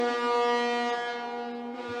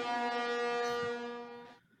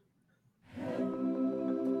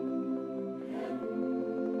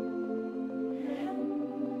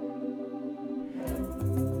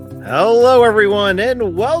Hello, everyone,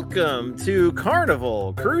 and welcome to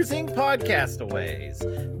Carnival Cruising Podcastaways,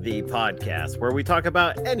 the podcast where we talk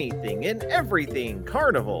about anything and everything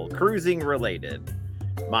Carnival Cruising related.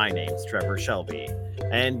 My name's Trevor Shelby,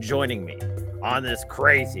 and joining me on this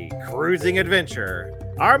crazy cruising adventure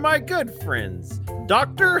are my good friends,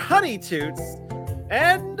 Dr. Honeytoots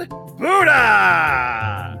and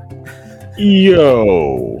Buddha!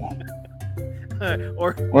 Yo.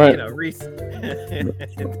 Or, what? You know, Reese.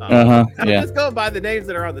 Yeah. Just go by the names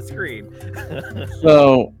that are on the screen.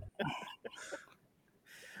 So,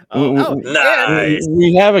 nice.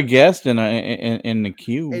 We have a guest in the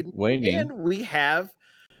queue waiting. And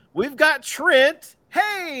we've got Trent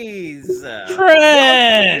Hayes.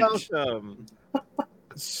 Trent! Welcome.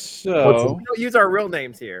 So, we don't use our real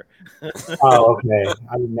names here. Oh, okay.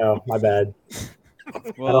 I didn't know. My bad.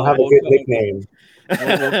 well, I don't have a good nickname.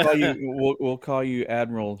 We'll call you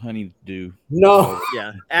Admiral Honeydew. No.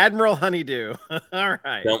 Yeah, Admiral Honeydew. All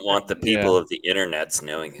right. Don't want the people of the internets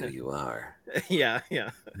knowing who you are. Yeah.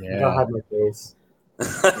 I don't have my face.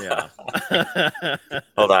 Yeah.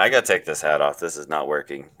 Hold on, I gotta take this hat off. This is not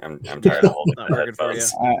working. I'm tired of holding Not my working for you.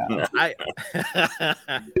 headphones.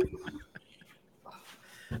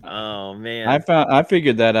 Oh man. I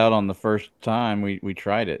figured that out on the first time we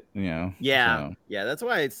tried it. Yeah. So. Yeah. That's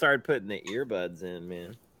why I started putting the earbuds in,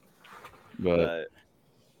 man. But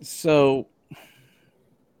so,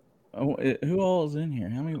 who all is in here?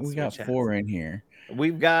 How many? We got 4 in here.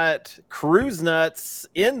 We've got Cruise Nuts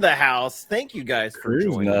in the house. Thank you guys for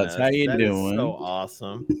joining us. How you that doing? Is so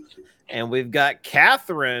awesome. And we've got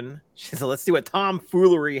Catherine. She said, "Let's see what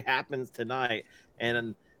tomfoolery happens tonight."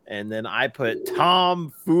 And then I put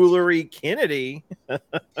tomfoolery Kennedy.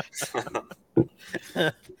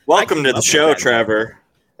 Welcome to the show, Trevor.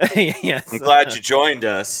 Yes. I'm glad you joined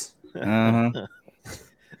us. Uh-huh.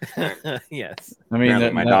 Yes. I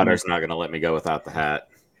mean, my daughter's not going to let me go without the hat.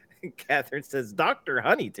 Catherine says, "Dr.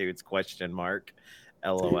 Honeytoots?" ?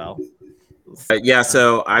 LOL. Yeah,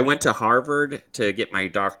 so I went to Harvard to get my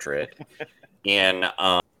doctorate in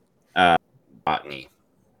botany.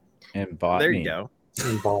 And botany. There you go.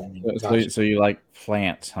 So you like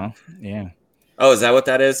plants, huh? Yeah. Oh, is that what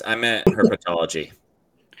that is? I meant herpetology.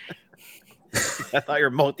 I thought you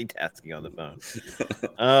were multitasking on the phone.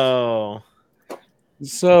 Oh.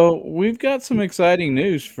 So we've got some exciting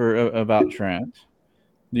news about Trent.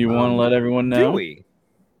 Do you want to let everyone know? Do we?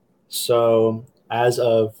 So, as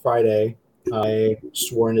of Friday, I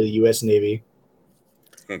swore into the U.S. Navy.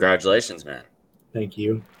 Congratulations, man. Thank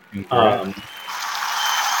you.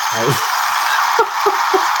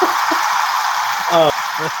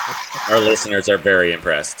 Our listeners are very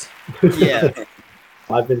impressed. Yeah.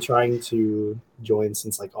 I've been trying to join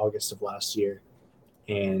since like August of last year,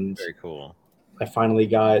 and Very cool. I finally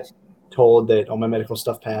got told that all my medical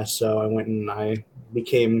stuff passed, so I went and I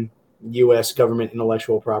became U.S. government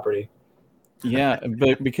intellectual property. Yeah,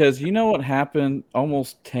 but because you know what happened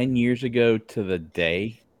almost 10 years ago to the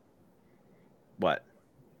day? What?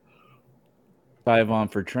 5 on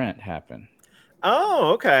for Trent happened.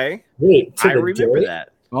 Oh, okay. Wait, I remember that.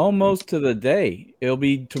 Almost to the day. It'll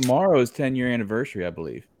be tomorrow's 10-year anniversary, I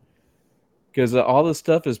believe. Because all this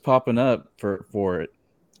stuff is popping up for it.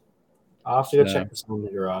 I'll have to go check this in the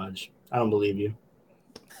garage. I don't believe you.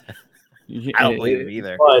 I don't believe it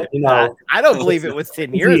either. But, I don't believe it was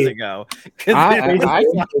 10 years ago. I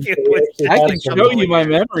can show you my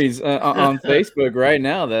memories on Facebook right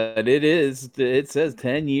now that it says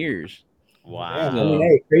 10 years. Wow. Yeah, I mean,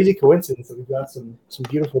 hey, crazy coincidence that we've got some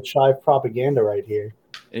beautiful chive propaganda right here.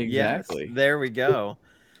 Exactly. Yes, there we go.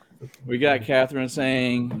 We got Catherine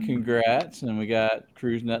saying congrats, and we got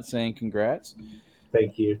Cruise Nut saying congrats.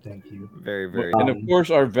 Thank you. Very, very. And of course,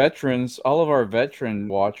 our veterans, all of our veteran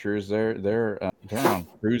watchers, they're on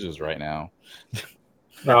cruises right now.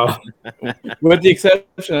 No, with the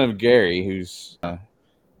exception of Gary, who's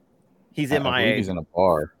he's MIA. He's in a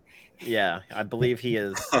bar. Yeah, I believe he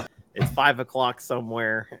is. It's 5 o'clock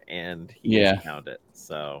somewhere, and he found it.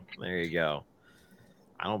 So there you go.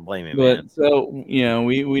 I don't blame him. But man. So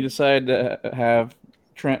we decided to have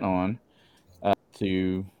Trent on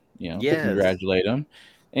to congratulate him,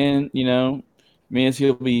 and means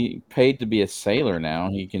he'll be paid to be a sailor now.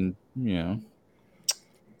 He can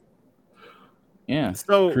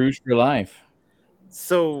so cruise for life.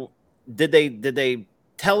 So did they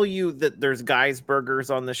tell you that there's guys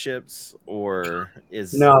burgers on the ships, or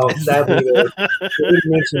is no? Sadly, they didn't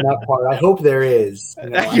mention that part. I hope there is.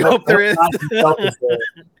 I hope there is.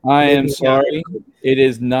 I am sorry. It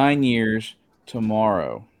is 9 years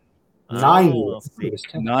tomorrow. 9 years.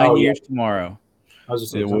 9 years tomorrow. I was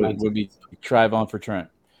just it would be Trive on for Trent.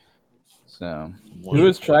 So, who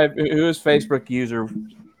is Facebook user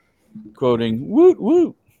quoting "woot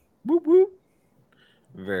woot Whoop whoop"?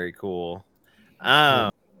 Very cool. Yeah,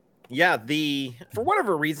 for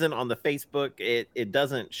whatever reason on the Facebook, it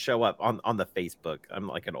doesn't show up on the Facebook. I'm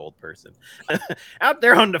like an old person out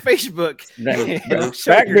there on the Facebook.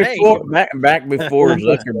 back before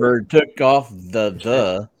Zuckerberg took off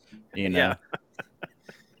the you know. Yeah.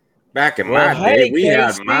 Back in my day, we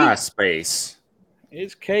had Casey. MySpace.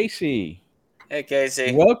 It's Casey. Hey,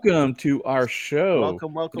 Casey. Welcome to our show.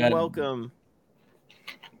 Welcome.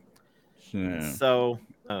 So,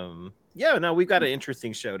 yeah, no, we've got an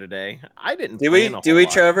interesting show today. I didn't. Do we,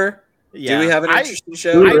 Trevor? Yeah. Do we have an interesting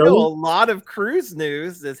show? I know a lot of cruise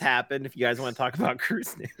news has happened. If you guys want to talk about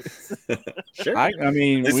cruise news, Sure. I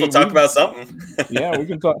mean, we'll talk about something. Yeah, we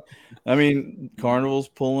can talk. I mean, Carnival's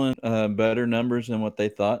pulling better numbers than what they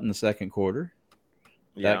thought in the second quarter.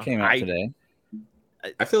 Yeah, that came out today.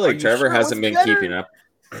 I feel like Trevor hasn't been keeping up.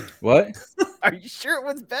 What? Are you sure it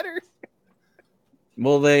was better?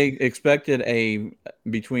 Well, they expected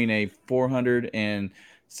between a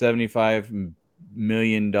 $475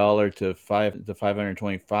 million to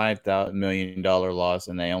 $525 million loss,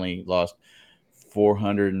 and they only lost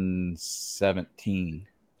 $417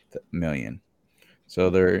 million. So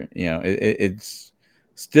they're, it's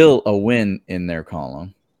still a win in their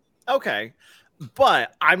column. Okay,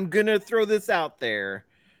 but I'm gonna throw this out there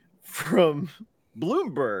from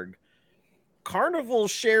Bloomberg. Carnival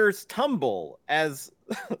shares tumble as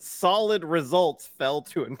solid results fell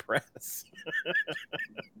to impress.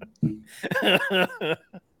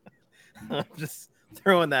 I'm just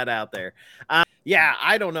throwing that out there. Yeah,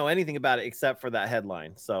 I don't know anything about it except for that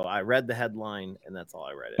headline. So I read the headline, and that's all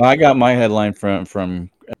I read. I got my headline from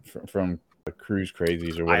Cruise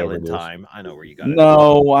Crazies or whatever. Island Time. I know where you got it.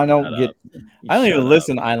 No, I don't get. I don't even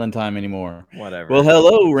listen to Island Time anymore. Whatever. Well,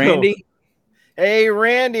 hello, Randy. Hey,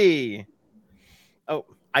 Randy. Oh,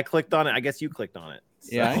 I clicked on it. I guess you clicked on it.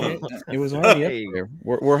 So. Yeah, it was already up there.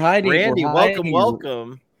 We're hiding. Randy,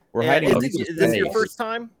 welcome. We're hiding. Is this your first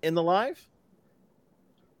time in the live?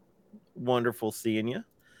 Wonderful seeing you.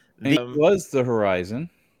 It was the Horizon.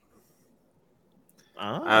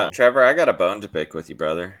 Trevor, I got a bone to pick with you,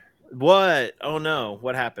 brother. What? Oh no!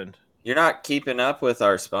 What happened? You're not keeping up with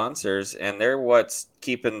our sponsors, and they're what's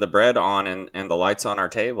keeping the bread on and the lights on our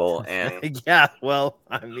table. And yeah, well,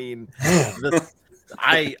 I mean,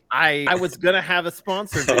 I was gonna have a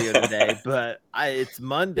sponsor video today, but it's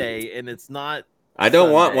Monday and it's not. I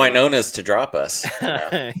don't want Winona's to drop us.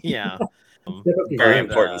 Yeah, very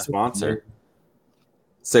important sponsor.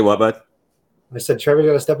 Say what, bud? I said Trevor's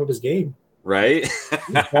got to step up his game. Right?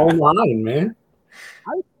 Online, man.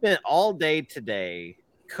 I spent all day today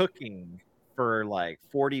cooking for like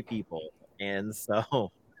 40 people, and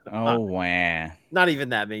so wow, not even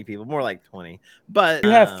that many people, more like 20. But you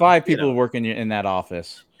have 5 people working in that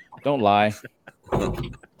office. Don't lie.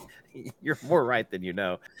 You're more right than you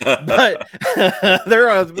know. But there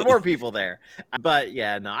are more people there. But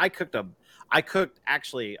yeah, no, I cooked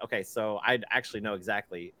actually. Okay, so I actually know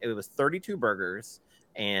exactly. It was 32 burgers,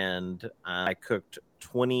 and I cooked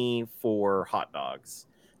 24 hot dogs,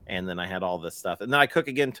 and then I had all this stuff, and then I cook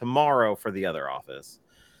again tomorrow for the other office.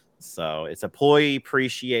 So it's employee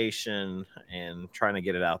appreciation and trying to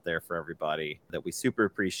get it out there for everybody that we super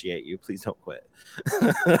appreciate you. Please don't quit.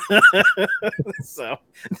 So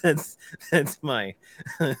that's my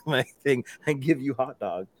thing. I give you hot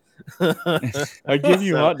dog. I give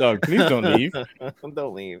you hot dog. Please don't leave.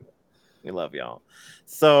 Don't leave. We love y'all.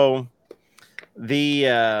 So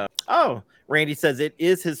Randy says it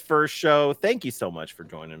is his first show. Thank you so much for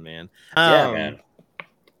joining, man. Yeah, man.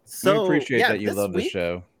 So we appreciate that you love the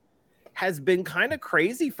show. Has been kind of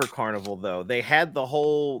crazy for Carnival, though. They had the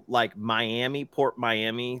whole like Port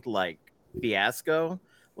Miami like fiasco.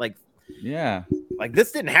 Like, yeah, like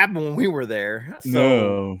this didn't happen when we were there. So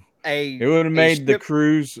no. It would have made the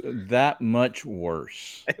cruise that much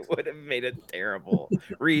worse. It would have made it terrible.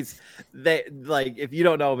 Reese, if you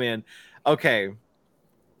don't know, man. Okay,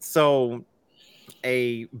 so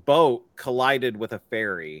a boat collided with a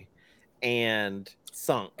ferry and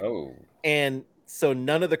sunk. Oh, and so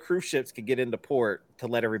none of the cruise ships could get into port to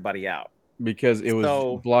let everybody out because it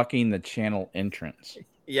was blocking the channel entrance.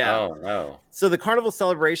 Yeah. Oh no. So the Carnival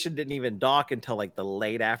Celebration didn't even dock until like the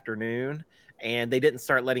late afternoon. And they didn't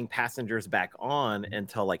start letting passengers back on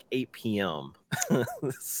until like 8 p.m.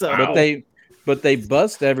 but they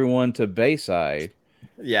bussed everyone to Bayside.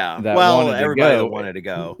 Yeah. Everybody wanted to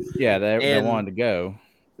go. Yeah, they wanted to go.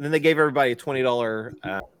 And then they gave everybody a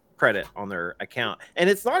 $20 credit on their account, and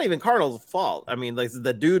it's not even Cardinals' fault. I mean, like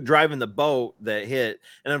the dude driving the boat that hit,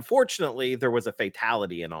 and unfortunately, there was a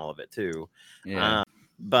fatality in all of it too. Yeah,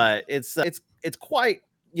 but it's quite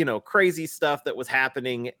crazy stuff that was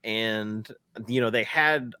happening, and they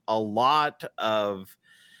had a lot of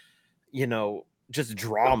just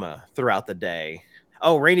drama throughout the day.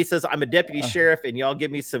 Oh, Rainey says, I'm a deputy sheriff, and y'all give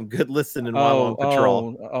me some good listening while I'm on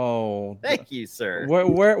patrol. Oh, thank you, sir.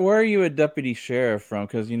 Where are you a deputy sheriff from?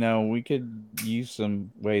 Because we could use some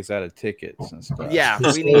ways out of tickets and stuff. Yeah,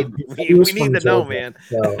 we need to know, man.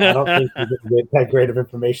 So I don't think we get that great of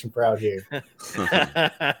information for out here.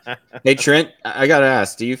 Hey, Trent, I gotta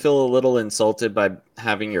ask, do you feel a little insulted by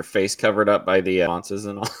having your face covered up by the sponsors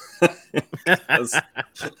and all?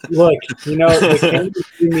 Look,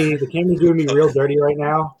 the camera's doing me real dirty right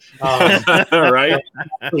now. Right?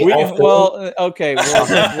 Okay.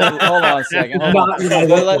 Hold on a second. Hold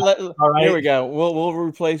on. All right. Here we go. We'll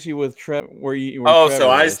replace you with Trent. So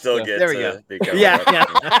I still get there we to go. be covered Yeah.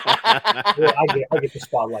 up. Yeah, I get the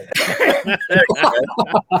spotlight.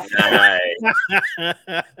 Nice.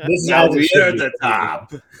 This is Now how we it should are at be. the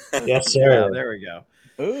top. Yes, sir. Yeah, there we go.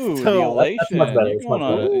 Ooh, So, the that's much elation.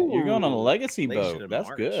 better. You're going on a legacy Elation boat. in That's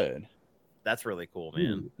March. good. That's really cool,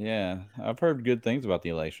 man. Yeah, I've heard good things about the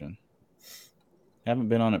elation. Haven't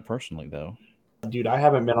been on it personally though. Dude, I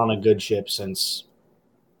haven't been on a good ship since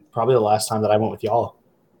probably the last time that I went with y'all.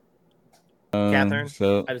 Catherine,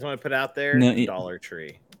 so I just want to put out there, Dollar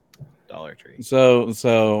Tree.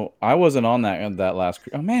 So I wasn't on that last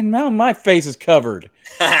cruise. Oh man, now my face is covered.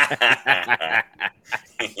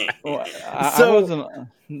 Well, I wasn't.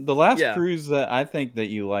 The last cruise that I think that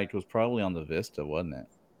you liked was probably on the Vista, wasn't it?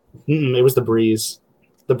 It was the Breeze.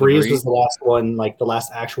 The Breeze was the last one, like the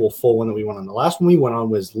last actual full one that we went on. The last one we went on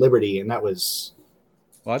was Liberty, and that was.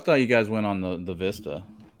 Well, I thought you guys went on the Vista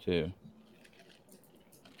too.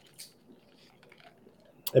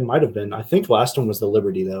 It might have been. I think the last one was the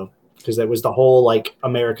Liberty though, because that was the whole like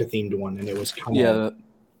America themed one, and it was kind of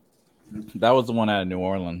that was the one out of New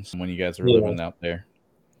Orleans when you guys were living out there.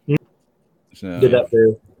 So, did that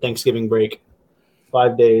for Thanksgiving break,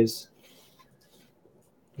 5 days.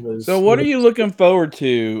 So what are you looking forward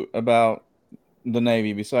to about the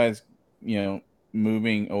Navy besides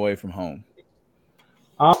moving away from home?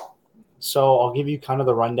 So I'll give you kind of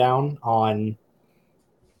the rundown on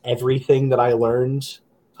everything that I learned.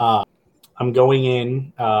 I'm going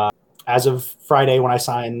in as of Friday when I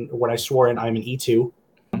swore in. I'm an E2.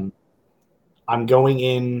 I'm going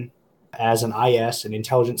in as an IS, an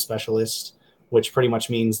intelligence specialist, which pretty much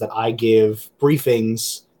means that I give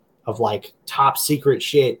briefings of like top secret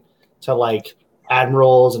shit to like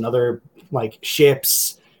admirals and other like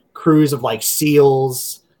ships, crews of like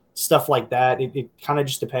SEALs, stuff like that. It kind of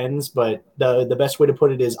just depends, but the best way to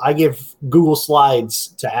put it is I give Google Slides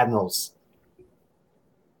to admirals.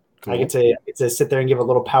 Cool. I get to sit there and give a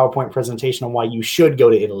little PowerPoint presentation on why you should go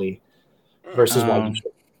to Italy versus why you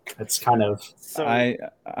should. That's kind of. So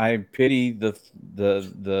I pity the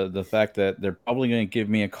fact that they're probably going to give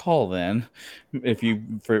me a call then, if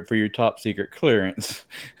for your top secret clearance.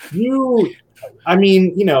 You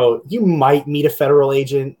might meet a federal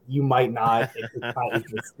agent. You might not.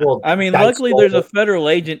 Luckily there's a federal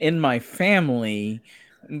agent in my family,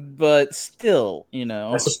 but still,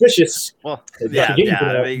 That's suspicious. Well, that's a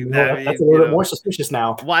little bit more suspicious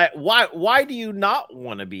now. Why do you not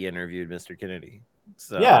want to be interviewed, Mr. Kennedy?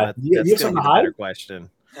 So yeah, that's you have something to hide? better question.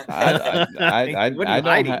 I don't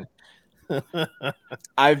hiding?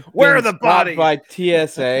 Where are the bodies? By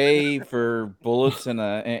TSA for bullets in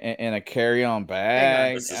a carry-on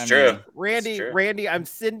bag. This is true. Randy, I'm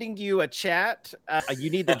sending you a chat. You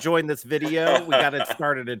need to join this video. We got to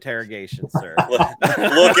start an interrogation, sir.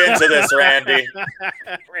 Look into this, Randy.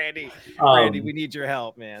 Randy, we need your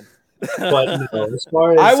help, man. But as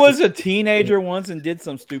far as I was a teenager once and did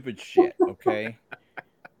some stupid shit. Okay.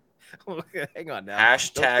 Hang on now.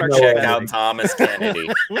 Hashtag check out Thomas Kennedy.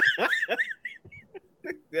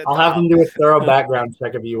 I'll have them do a thorough background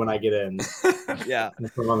check of you when I get in. Yeah.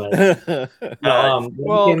 The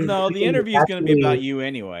interview is going to be about you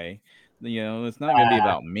anyway. It's not going to be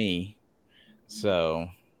about me. So.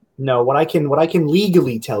 No, what I can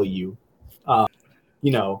legally tell you,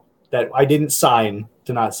 that I didn't sign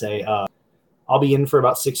to not say, I'll be in for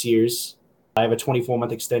about 6 years. I have a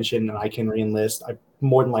 24-month extension and I can re-enlist. I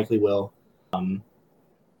more than likely will.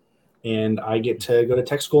 And I get to go to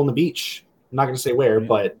tech school on the beach. I'm not going to say where,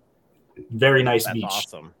 but very nice beach.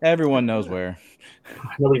 Awesome. Everyone knows where.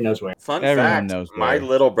 Nobody knows where. Fun fact, my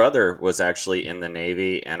little brother was actually in the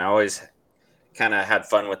Navy, and I always kind of had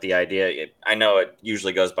fun with the idea. I know it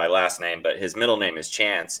usually goes by last name, but his middle name is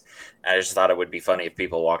Chance. I just thought it would be funny if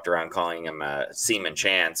people walked around calling him Seaman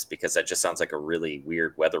Chance, because that just sounds like a really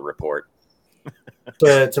weird weather report.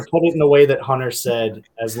 To put it in the way that Hunter said,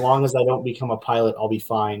 as long as I don't become a pilot, I'll be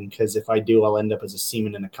fine, because if I do, I'll end up as a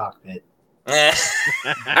seaman in a cockpit. I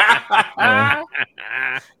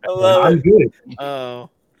love I'm it. good. Oh,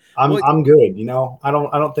 I'm good. You know, I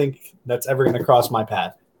don't think that's ever going to cross my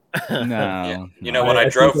path. No. Yeah. You no. know, when I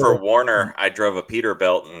drove think for that- Warner, I drove a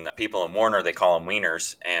Peterbilt, and people in Warner, they call them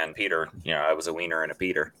wieners. And Peter, I was a wiener and a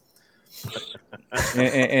Peter.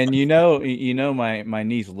 and my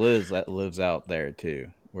niece Liz that lives out there too,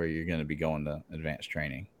 where you're going to be going to advanced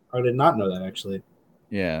training. I did not know that, actually.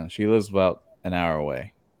 Yeah, she lives about an hour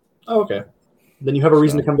away. Oh, okay. Then you have a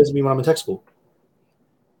reason to come visit me when I'm in tech school.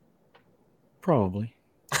 Probably.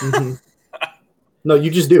 Mm-hmm. No,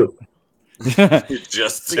 you just do.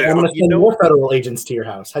 Just I'm going to send more federal agents to your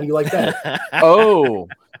house. How do you like that? Oh,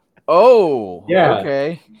 Yeah.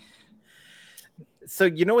 Okay. So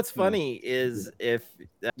what's funny is, if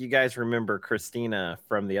you guys remember Christina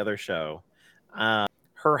from the other show,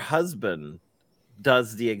 her husband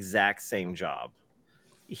does the exact same job.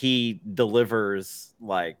 He delivers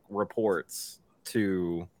like reports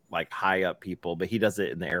to like high up people, but he does it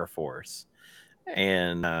in the Air Force.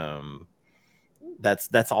 And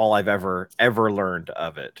that's all I've ever learned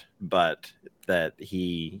of it. But that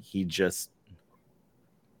he just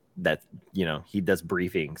that he does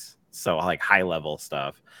briefings, so like high level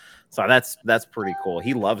stuff. So that's pretty cool.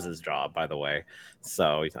 He loves his job, by the way.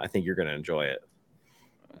 So I think you're gonna enjoy it.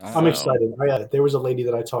 I'm excited. There was a lady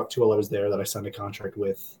that I talked to while I was there that I signed a contract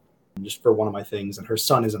with just for one of my things, and her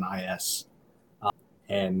son is an IS.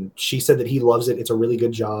 And she said that he loves it. It's a really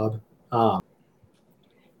good job.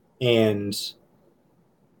 And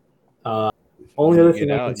only other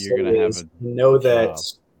thing I can say is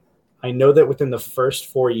I know that within the first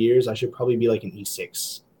 4 years, I should probably be like an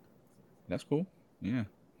E6. That's cool. Yeah.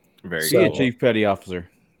 Very Be cool. a chief petty officer.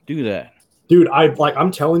 Do that. Dude,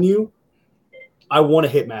 I'm telling you, I want to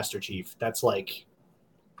hit Master Chief. That's like,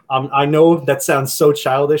 I know that sounds so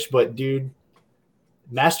childish, but dude,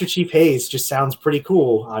 Master Chief Hayes just sounds pretty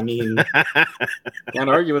cool. I mean, can't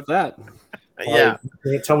argue with that. Yeah,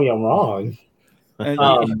 you can't tell me I'm wrong.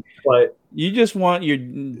 But you just want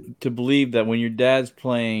to believe that when your dad's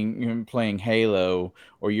playing Halo,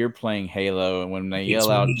 or you're playing Halo, and when they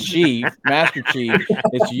yell out Chief, Master Chief,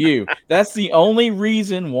 it's you. That's the only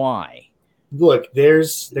reason why. Look,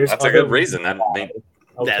 there's that's a good reason.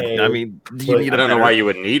 Okay. I mean, do you need? I don't know why you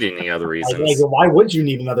would need any other reasons. Why would you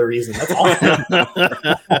need another reason? That's awesome.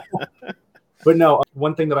 But no,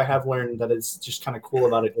 one thing that I have learned that is just kind of cool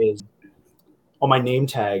about it is on my name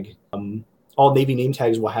tag, all Navy name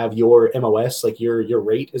tags will have your MOS, like your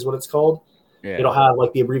rate is what it's called. Yeah. It'll have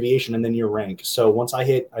like the abbreviation and then your rank. So once I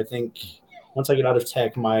get out of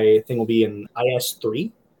tech, my thing will be in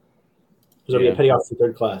IS3. Because it'll be a petty officer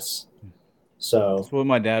 3rd class. So that's what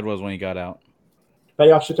my dad was when he got out.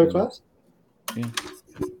 Petty officer 3rd class? Yeah.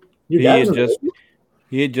 Your dad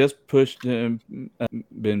he had just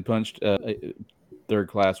been punched 3rd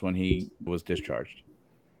class when he was discharged.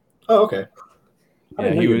 Oh, okay.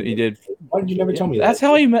 Yeah, he did. Why did you never tell me that?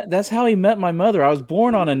 That's how he met my mother. I was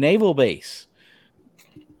born on a naval base.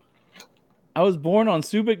 I was born on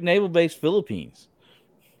Subic Naval Base, Philippines.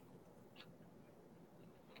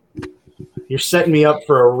 You're setting me up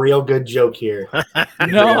for a real good joke here.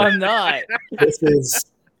 No, I'm not. This is.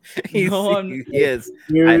 He is.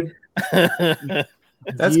 Dude.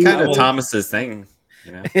 That's kind of Thomas's thing,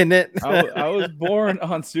 Isn't it? I was born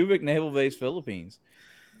on Subic Naval Base, Philippines.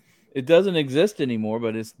 It doesn't exist anymore,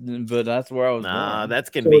 but that's where I was born. That's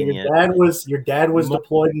convenient. So your dad was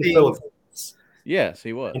deployed in the Philippines. Yes,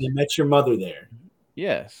 he was. And he met your mother there.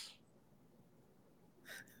 Yes.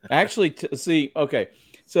 Actually, okay.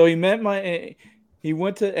 So he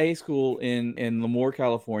went to A school in Lemoore,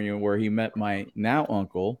 California, where he met my now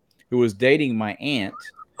uncle, who was dating my aunt,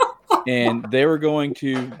 and they were going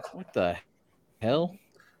to, what the hell?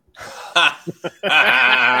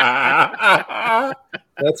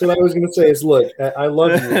 That's what I was going to say is, look, I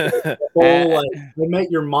love you. The whole, I met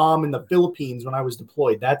your mom in the Philippines when I was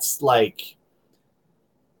deployed. That's like,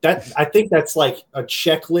 I think that's like a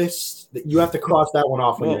checklist that you have to cross that one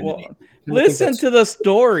off. Listen to the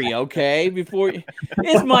story, okay?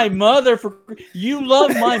 It's my mother. You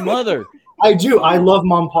love my mother. I do. I love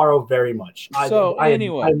Mom Paro very much.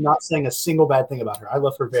 Anyway, I'm not saying a single bad thing about her. I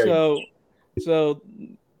love her very much. So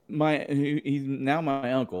he's now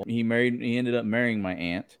my uncle. He ended up marrying my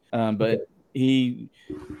aunt. But he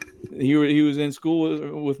was in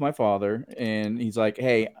school with my father, and he's like,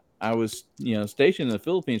 "Hey, I was, stationed in the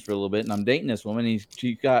Philippines for a little bit, and I'm dating this woman.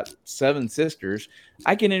 She got 7 sisters.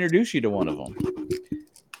 I can introduce you to one of them.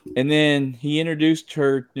 And then he introduced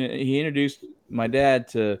my dad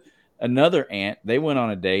to another aunt. They went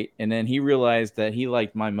on a date, and then he realized that he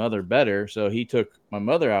liked my mother better, so he took my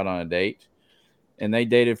mother out on a date, and they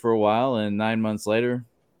dated for a while, and 9 months later,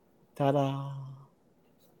 ta-da,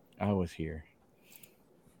 I was here.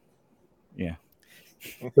 Yeah.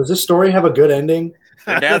 Does this story have a good ending?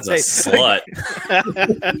 Your dad's a slut.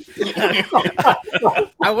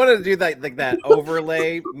 I want to do that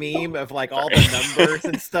overlay meme of like all the numbers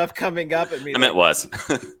and stuff coming up. I meant was.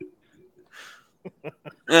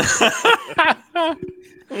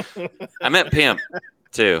 I meant pimp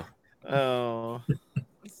too. Oh,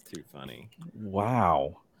 that's too funny.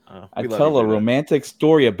 Wow. I tell a romantic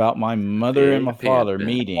story about my mother and my father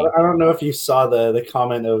meeting. I don't know if you saw the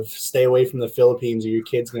comment of "stay away from the Philippines or your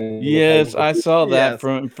kid's gonna." Yes, I saw that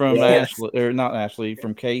from Ashley, or not Ashley,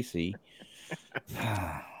 from Casey.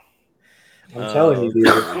 I'm telling you, dude.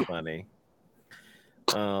 That's funny.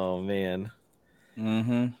 Oh man.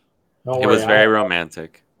 Mm-hmm. It was very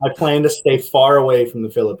romantic. I plan to stay far away from the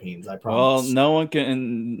Philippines. I promise. Well, no one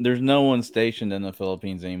can. There's no one stationed in the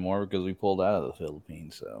Philippines anymore because we pulled out of the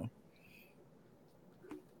Philippines. So,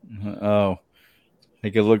 it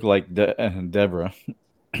could look like Deborah.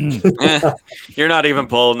 You're not even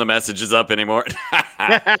pulling the messages up anymore.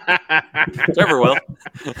 Deborah will.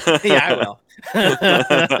 Yeah, I will.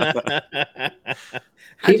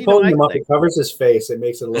 Keep pulling them up. It covers his face. It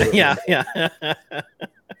makes it a little bit. Yeah.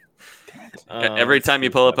 Every time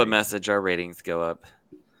you pull up a message, our ratings go up.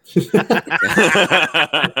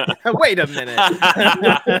 Wait a minute.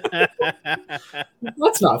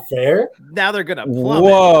 That's not fair. Now they're gonna plummet.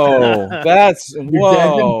 Whoa, that's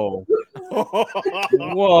whoa.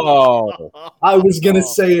 Whoa. I was gonna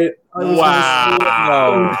say it.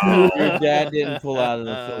 Wow. Your dad didn't pull out of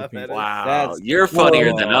the Philippines. Wow. You're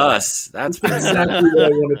funnier than us. That's exactly what I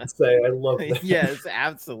wanted to say. I love that. Yes,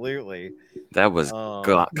 absolutely. That was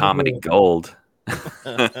comedy gold.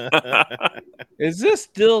 Is this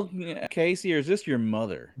still Casey or is this your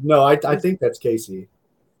mother? No, I think that's Casey.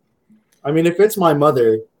 I mean, if it's my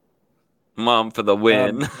mother, Mom for the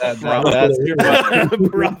win. That's your mother.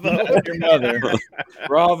 Bravo. That's your mother.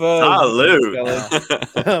 Bravo.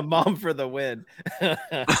 Salute. Mom for the win.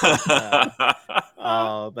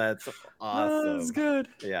 Oh, that's awesome. That's good.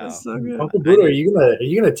 Yeah. That's so good. Uncle Buddha, are you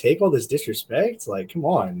gonna take all this disrespect? Like, come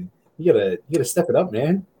on, you gotta step it up,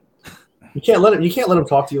 man. You can't let him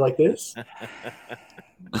talk to you like this.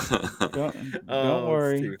 Don't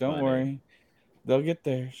worry. Don't worry. They'll get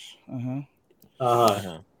theirs.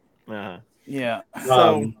 Yeah.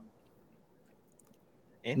 So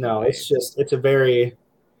no, it's a very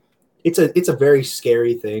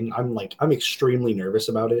scary thing. I'm extremely nervous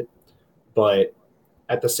about it, but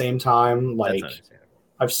at the same time, like,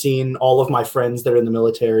 I've seen all of my friends that are in the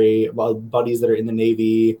military, buddies that are in the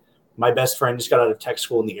Navy. My best friend just got out of tech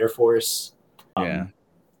school in the Air Force. Yeah.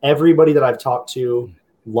 Everybody that I've talked to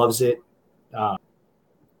loves it.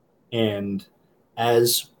 And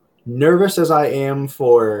as nervous as I am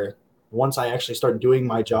for once I actually start doing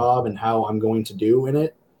my job and how I'm going to do in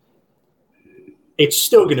it, it's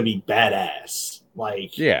still going to be badass.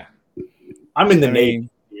 Like, yeah, I'm in the Navy.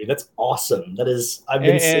 Dude. That's awesome. That is, I've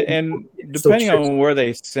been and depending on where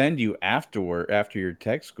they send you after your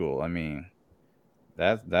tech school, I mean,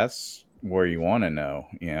 that's where you want to know,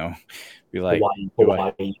 be like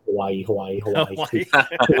Hawaii.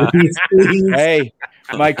 Hey,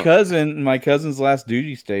 my cousin's last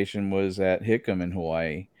duty station was at Hickam in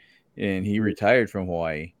Hawaii, and he retired from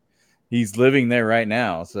Hawaii. He's living there right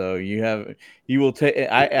now, so he will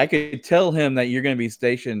take. I could tell him that you're going to be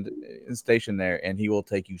stationed there, and he will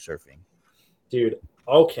take you surfing. Dude,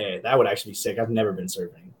 okay, that would actually be sick. I've never been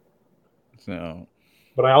surfing, so,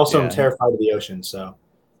 but I also am terrified of the ocean. So,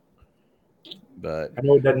 but I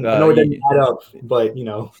know it doesn't add up, but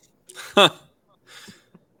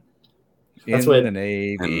that's what the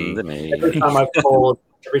Navy.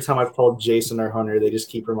 Every time I've told Jason or Hunter, they just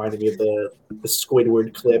keep reminding me of the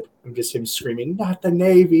Squidward clip of just him screaming, "Not the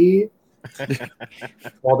Navy!"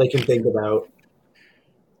 All they can think about.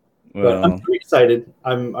 But I'm pretty excited.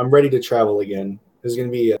 I'm ready to travel again.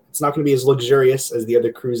 It's not gonna be as luxurious as the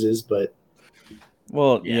other cruises, but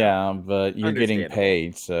but you're getting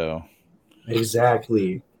paid, so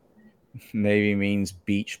exactly. Navy means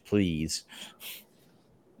beach, please.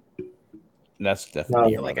 That's definitely. I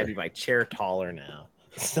feel like I need my chair taller now.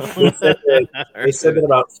 They said that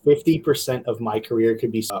about 50% of my career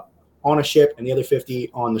could be on a ship and the other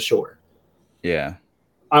 50 on the shore. Yeah.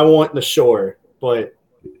 I want the shore, but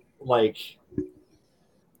like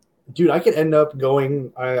Dude, I could end up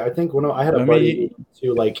going. I think when I had a buddy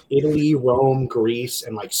to like Italy, Rome, Greece,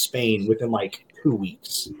 and like Spain within like 2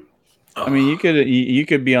 weeks. I mean, you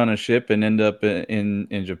could be on a ship and end up in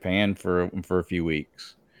Japan for a few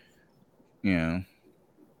weeks. You know,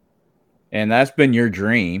 and that's been your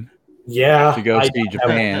dream. Yeah, to go see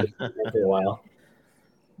Japan for a while.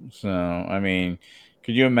 So, I mean,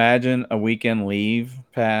 could you imagine a weekend leave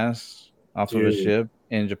pass off of a ship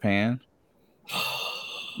in Japan?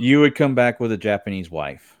 You would come back with a Japanese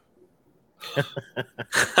wife.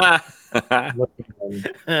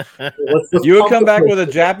 You would come back with a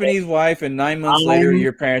Japanese wife, and 9 months later,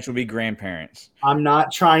 your parents would be grandparents. I'm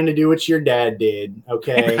not trying to do what your dad did,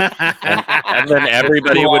 okay? and then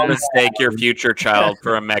everybody would mistake your future child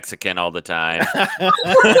for a Mexican all the time.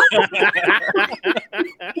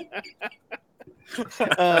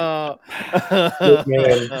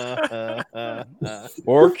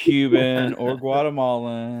 Or Cuban, or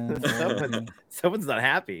Guatemalan. Someone's not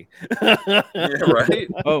happy. Yeah, right?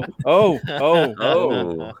 Oh.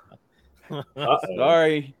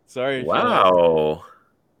 Sorry. Wow.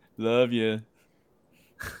 Love you.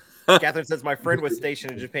 Catherine says, my friend was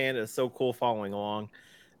stationed in Japan. It's so cool following along.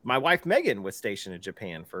 My wife, Megan, was stationed in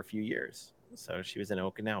Japan for a few years. So she was in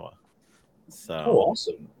Okinawa. So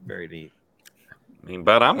awesome. Very neat. I mean,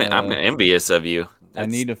 but I'm envious of you. I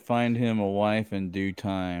need to find him a wife in due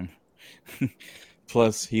time.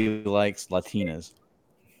 Plus, he likes Latinas.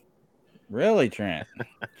 Really, Trent?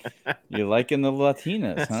 You're liking the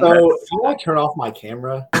Latinas, huh? So, do I turn off my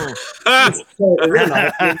camera?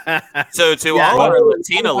 So, to all our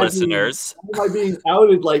Latina listeners, why am I being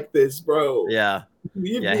outed like this, bro? Yeah.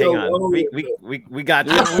 Leave yeah, me hang alone. on. We got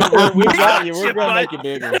you. we got you. We're gonna make it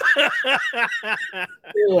bigger.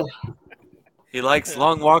 He likes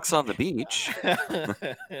long walks on the beach.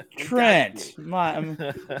 Trent, my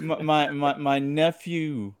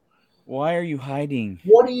nephew. Why are you hiding?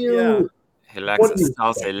 What do you? Yeah. He likes a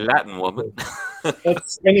saucy Latin woman.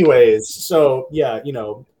 Anyways, so yeah,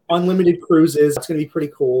 unlimited cruises. That's gonna be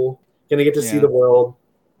pretty cool. Gonna get to see the world.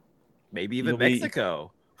 Maybe even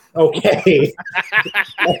Mexico. Okay.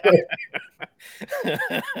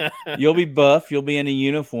 You'll be buff. You'll be in a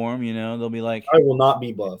uniform. They'll be like, I will not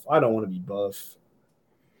be buff. I don't want to be buff.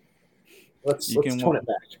 Let's tone it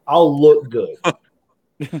back. I'll look good.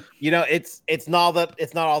 It's not all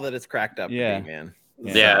that it's cracked up to be, man.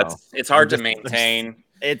 Yeah, it's hard to maintain.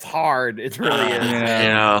 It's hard. It really is.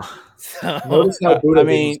 Notice how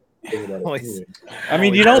I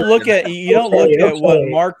mean, you don't look at what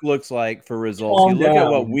Mark looks like for results. You look at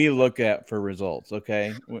what we look at for results.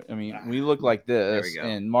 Okay, I mean, we look like this,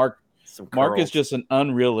 and Mark is just an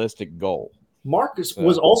unrealistic goal. Marcus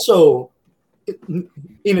was also in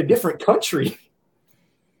a different country.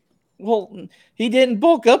 Well, he didn't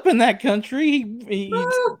bulk up in that country.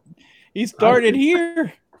 He started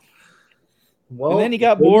here. Well, and then he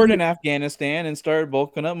got bored in Afghanistan and started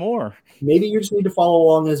bulking up more. Maybe you just need to follow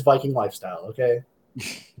along his Viking lifestyle, okay?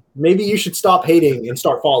 Maybe you should stop hating and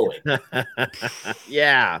start following.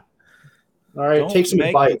 Yeah. All right, take some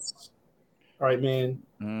advice. All right, man.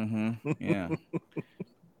 Mm-hmm. Yeah.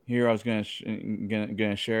 Here I was gonna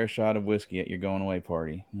share a shot of whiskey at your going away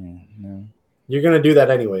party. Yeah, no. You're gonna do that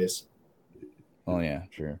anyways. Oh yeah,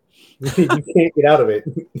 sure. You can't get out of it.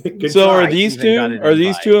 So are these two? Are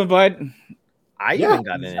these two invited? I even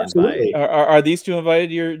got an invite. Are these two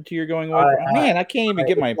invited to your going away? Man, I can't even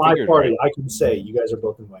get my fingers party. Right. I can say you guys are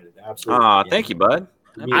both invited. Absolutely. Thank you, bud.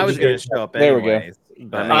 I was going to show up anyways. There we go.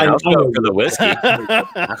 But I'll show up for the whiskey.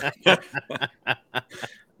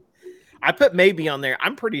 I put maybe on there.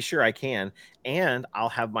 I'm pretty sure I can, and I'll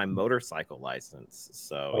have my motorcycle license.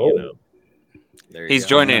 So he's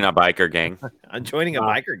joining a biker gang. I'm joining a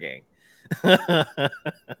biker gang.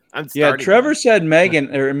 Trevor said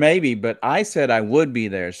Megan or maybe, but I said I would be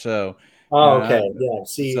there. So okay, yeah.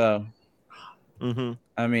 See, I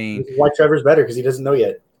mean, this is why Trevor's better because he doesn't know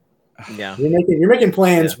yet. Yeah, you're making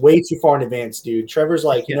plans way too far in advance, dude. Trevor's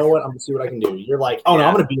like, you know what? I'm gonna see what I can do. You're like, oh no,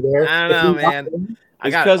 I'm gonna be there. I don't know, man.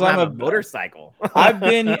 Because I'm a motorcycle. I've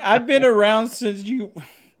been around since you.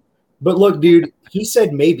 But look, dude, he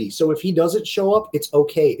said maybe. So if he doesn't show up, it's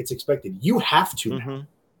okay. It's expected. You have to. Now.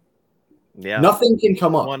 Yeah. Nothing can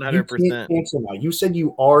come up. 100%. You can't cancel now. You said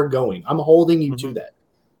you are going. I'm holding you to that.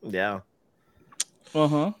 Yeah.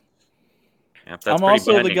 Uh-huh. Yep, I'm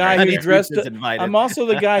also the guy who dressed up. I'm also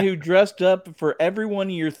the guy who dressed up for every one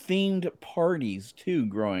of your themed parties too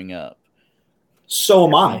growing up. So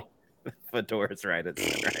am I. Fedora's right at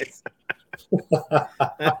sunrise.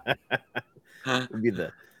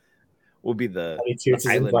 We'll be the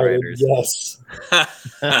island riders. Yes.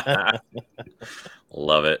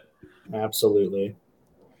 Love it. Absolutely.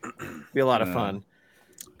 Be a lot of fun.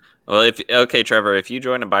 Well, Trevor, if you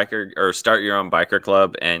join a biker or start your own biker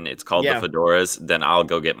club and it's called the Fedoras, then I'll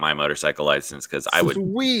go get my motorcycle license because I would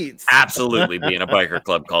absolutely be in a biker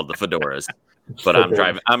club called the Fedoras. But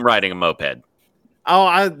I'm riding a moped. Oh,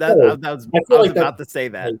 I was about to say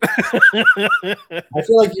that. I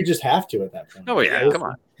feel like you just have to at that point. Oh yeah, come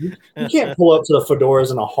on. You can't pull up to the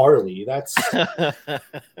Fedoras in a Harley. That's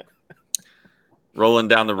rolling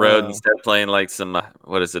down the road instead of playing like some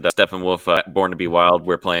what is it? Steppenwolf, Born to Be Wild.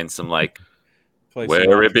 We're playing some like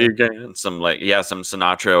Where It Began, some some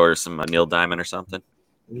Sinatra or some Neil Diamond or something.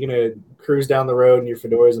 You're gonna cruise down the road in your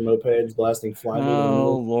fedoras and mopeds, blasting Fly Me.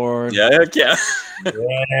 Oh Lord! Yeah.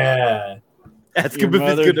 Yeah. Ask him if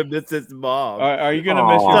he's gonna miss his mom. Are you gonna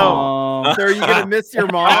miss your mom? So are you gonna miss your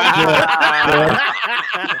mom?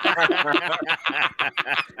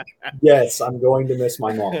 Yes, I'm going to miss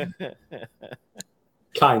my mom.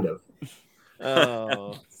 Kind of.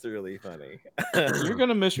 Oh, it's really funny. You're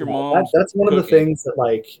gonna miss your mom. That's one of the things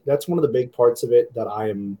that that's one of the big parts of it that I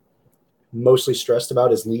am mostly stressed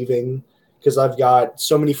about is leaving, because I've got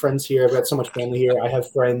so many friends here. I've got so much family here. I have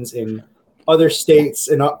friends in other states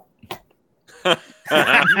and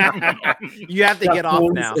you have to get off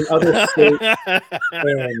now. In other states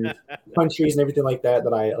and countries and everything like that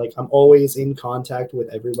I'm always in contact with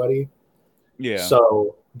everybody. Yeah.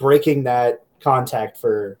 So breaking that contact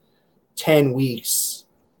for 10 weeks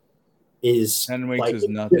is 10 weeks is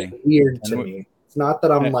nothing. Weird to me. It's not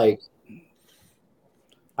that I'm I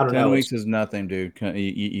don't know. 10 weeks is nothing, dude.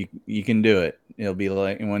 You can do it. It'll be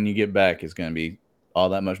like, and when you get back, it's gonna be all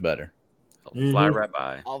that much better. Fly right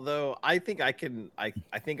by. Although I think I can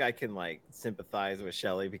like sympathize with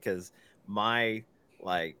Shelly, because I'm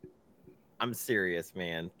serious,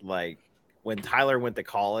 man. Like when Tyler went to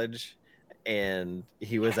college and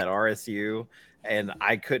he was at RSU and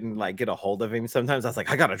I couldn't like get a hold of him, sometimes I was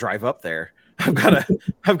like, I gotta drive up there. I've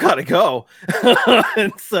gotta go.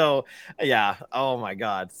 And so yeah, oh my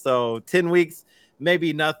God. So 10 weeks,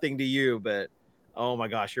 maybe nothing to you, but oh my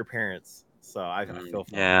gosh, your parents. So I feel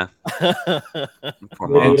fine. Yeah.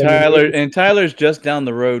 And Tyler's just down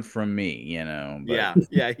the road from me, you know. But.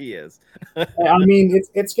 Yeah, he is. I mean,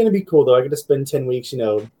 it's gonna be cool though. I get to spend 10 weeks,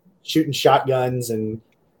 shooting shotguns and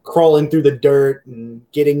crawling through the dirt and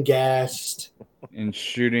getting gassed and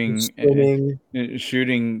shooting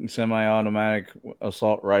semi-automatic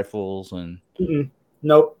assault rifles and.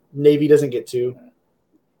 Nope, Navy doesn't get to.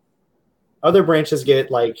 Other branches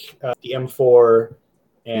get like the M4.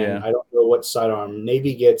 And I don't know what sidearm.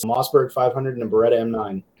 Navy gets Mossberg 500 and a Beretta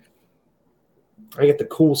M9. I get the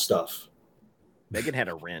cool stuff. Megan had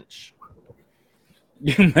a wrench.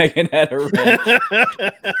 Megan had a wrench.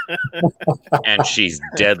 And she's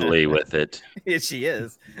deadly with it. Yeah, she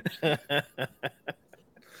is.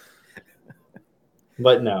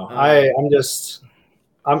 But no,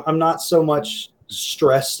 I'm not so much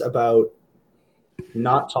stressed about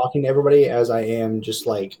not talking to everybody as I am just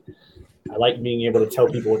like, I like being able to tell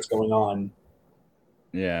people what's going on.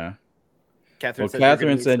 Yeah. Catherine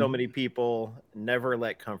said so many people, never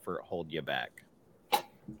let comfort hold you back.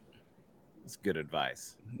 It's good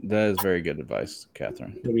advice. That is very good advice,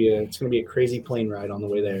 Catherine. It's gonna be a crazy plane ride on the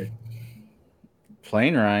way there.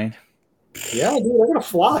 Plane ride? Yeah, dude, I'm gonna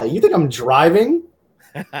fly. You think I'm driving?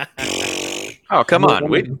 Oh, come on.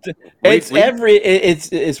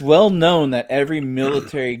 It's well known that every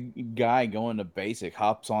military guy going to basic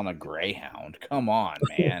hops on a Greyhound. Come on,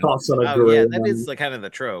 man. Yeah, that is like kind of the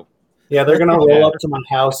trope. Yeah, they're gonna roll up to my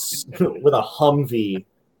house with a Humvee.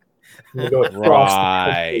 Go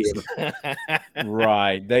right.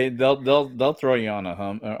 Right. They'll throw you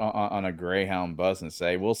on a Greyhound bus and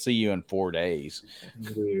say, "We'll see you in 4 days."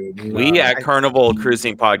 Dude, we at Carnival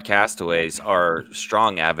Cruising Podcastaways are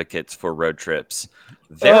strong advocates for road trips.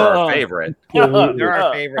 They're our favorite. They're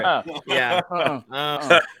our favorite. Yeah.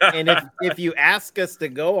 And if you ask us to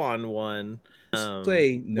go on one,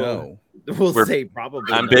 say no. We'll say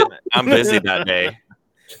probably. I'm busy that day.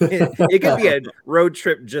 It could be a road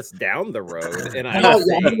trip just down the road, and I have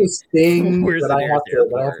this thing that I have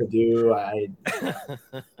to do.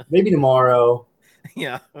 Maybe tomorrow.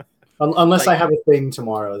 Yeah. Unless I have a thing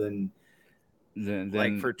tomorrow, then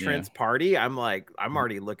like for Trent's party, I'm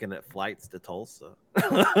already looking at flights to Tulsa.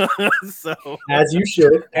 So as you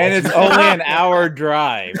should, and it's only an hour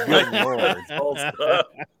drive. Good Lord, Tulsa.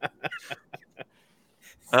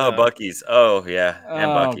 Oh, Buc-ee's. Oh, yeah. And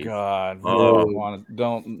Buc-ee's. God. Oh.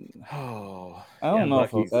 I don't know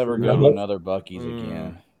if I'll ever go to another Buc-ee's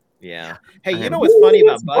again. Yeah. Hey, you know what's funny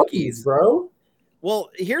about Buc-ee's, bro?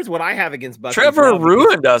 Well, here's what I have against Buc-ee's. Trevor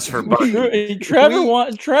ruined us for Buc-ee's.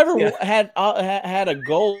 Trevor had a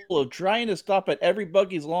goal of trying to stop at every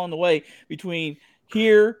Buc-ee's along the way between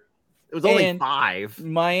here. It was only 5.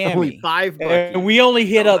 Miami. Only 5 Buc-ee's. And we only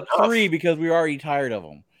hit up 3 because we were already tired of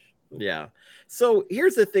them. Yeah. So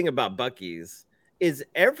here's the thing about Buc-ee's is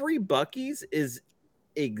every Buc-ee's is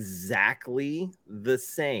exactly the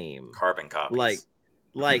same. Carbon copies.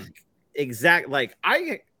 Like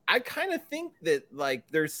I kind of think that like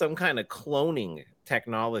there's some kind of cloning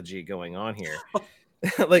technology going on here.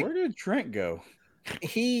 Like, where did Trent go?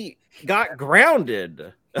 He got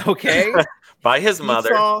grounded, okay? By his mother.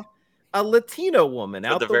 He saw a Latino woman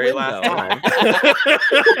out the very window. Last time.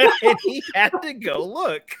 And he had to go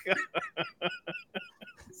look.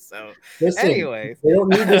 So, listen, anyway, they don't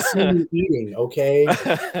need to see me eating, okay? I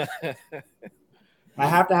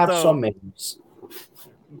have to have some menus.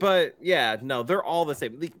 But yeah, no, they're all the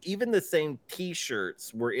same. Like, even the same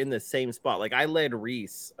T-shirts were in the same spot. Like I led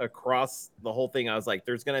Reese across the whole thing. I was like,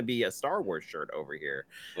 "There's gonna be a Star Wars shirt over here,"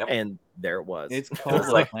 and there it was. It's called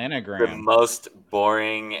like planogram. The most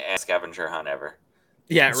boring scavenger hunt ever.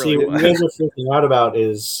 Yeah, it really what you guys are freaking out about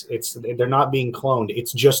is they're not being cloned.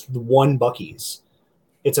 It's just one Buc-ee's.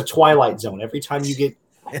 It's a Twilight Zone. Every time you go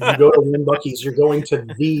to one Buc-ee's, you're going to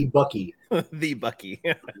the Buc-ee. The Buc-ee.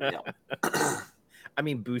 I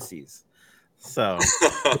mean Boosie's. So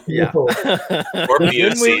yeah. Or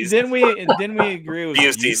Busey's. Didn't we agree with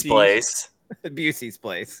Busey's place? Busey's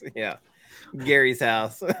place. Yeah. Gary's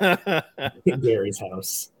house. Gary's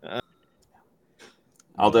house.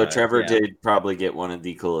 Although Trevor did probably get one of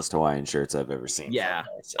the coolest Hawaiian shirts I've ever seen. Yeah.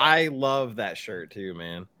 I love that shirt too,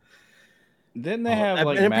 man. Didn't they have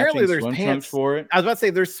like and apparently there's swim pants trunks for it? I was about to say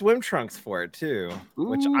there's swim trunks for it too,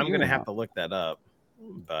 which Ooh, I'm gonna have to look that up.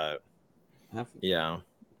 But yeah.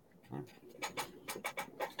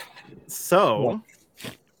 So,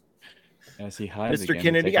 as he hides Mr.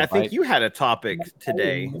 Kennedy, I think you had a topic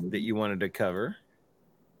today that you wanted to cover.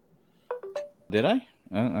 Did I?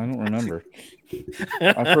 I don't remember.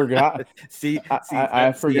 I forgot. See,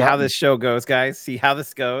 I forgot. See how this show goes, guys. See how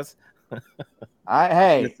this goes. It's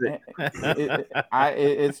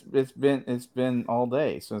been all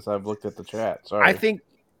day since I've looked at the chat. Sorry.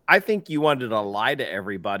 I think you wanted to lie to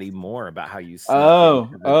everybody more about how you snuck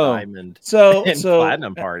into the diamond and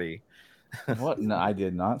platinum party. What? No, I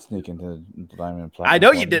did not sneak into the diamond platinum. I know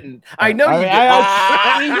party. You didn't. I know you didn't.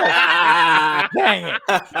 Dang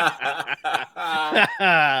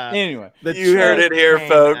it! Anyway, you heard it here,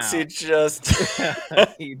 folks. He just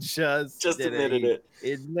admitted it.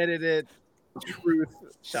 Admitted it. Truth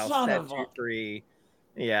shall set you free.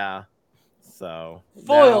 Yeah. So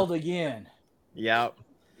foiled again. Yep.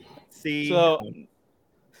 See,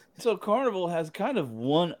 so Carnival has kind of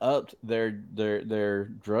one-upped their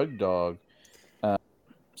drug dog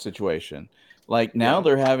situation. Like now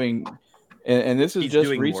they're having, and this is just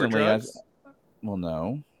recently.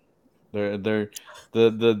 No, they're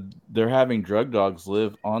having drug dogs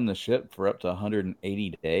live on the ship for up to 180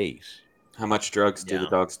 days. How much drugs do the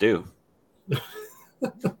dogs do?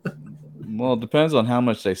 Well, it depends on how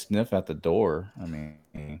much they sniff at the door. I mean,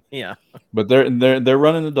 yeah. But they're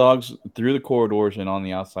running the dogs through the corridors and on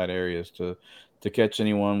the outside areas to catch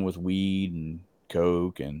anyone with weed and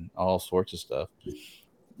coke and all sorts of stuff.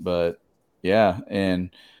 But yeah, and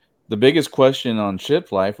the biggest question on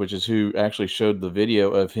Ship Life, which is who actually showed the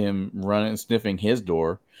video of him sniffing his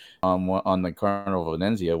door on the Carnival of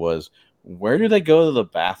Venezia, was where do they go to the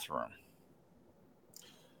bathroom?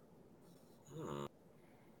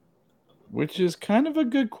 Which is kind of a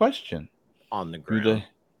good question. On the ground.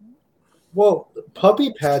 Well,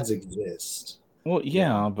 puppy pads exist. Well,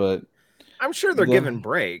 yeah, but I'm sure they're given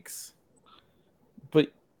breaks.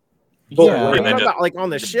 But yeah, about, like on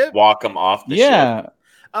the ship, walk them off the ship.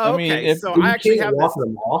 Oh, okay. So I actually have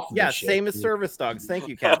this. Same as service dogs. Thank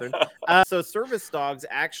you, Catherine. So service dogs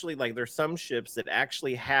actually, like, there's some ships that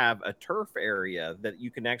actually have a turf area that you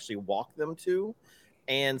can actually walk them to.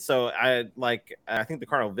 And so I think the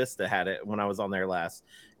Carnival Vista had it when I was on there last.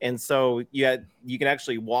 And so you can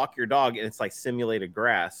actually walk your dog, and it's like simulated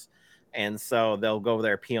grass. And so they'll go over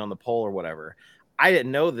there, pee on the pole or whatever. I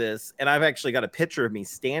didn't know this, and I've actually got a picture of me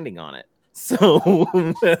standing on it. So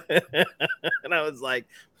and I was like,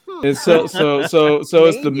 so it's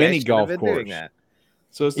the mini golf course.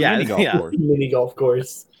 So it's the mini golf course. Mini golf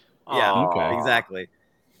course. Yeah, okay, exactly.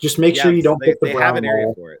 Just make sure you don't pick the brown have an area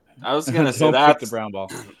ball. for it. I was gonna say that's the brown ball.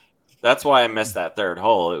 That's why I missed that third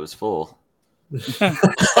hole. It was full.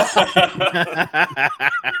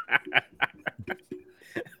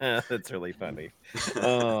 That's really funny.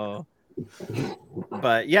 Oh,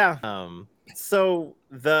 but yeah. So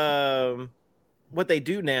the what they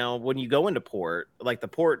do now when you go into port, like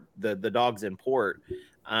the dogs in port,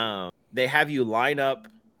 they have you line up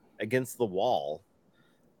against the wall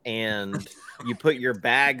and you put your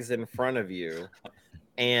bags in front of you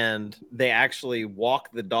and they actually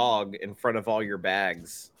walk the dog in front of all your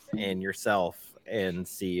bags and yourself and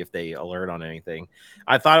see if they alert on anything.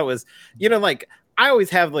 I thought it was, like I always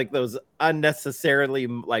have like those unnecessarily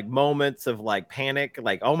like moments of like panic,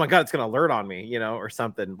 like, oh my God, it's going to alert on me, or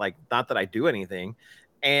something, like not that I do anything.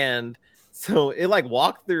 And so it like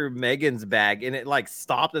walked through Megan's bag and it like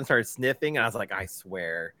stopped and started sniffing. And I was like, I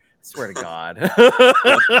swear to God.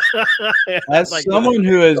 As like, someone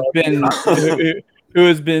who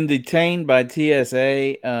has been detained by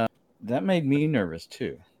TSA, that made me nervous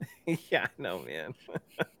too. Yeah, I know, man.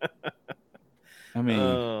 I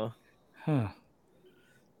mean,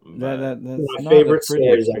 that's my favorite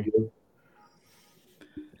stories I do.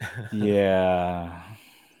 Yeah.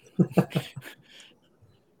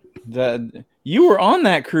 That you were on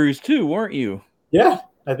that cruise too, weren't you? Yeah,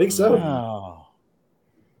 I think so. Oh.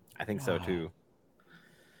 I think so too.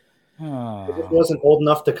 I just wasn't old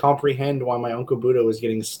enough to comprehend why my Uncle Buddha was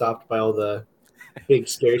getting stopped by all the big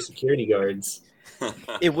scary security guards.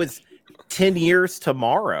 It was 10 years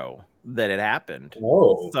tomorrow that it happened.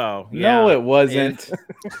 Oh. So yeah. No, it wasn't.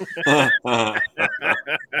 The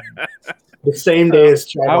same day as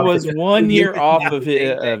Chad. I was 1 year off of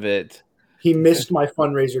it. He missed my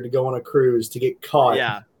fundraiser to go on a cruise to get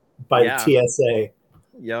caught by the TSA.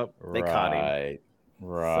 Yep, they caught him.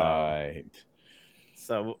 Right.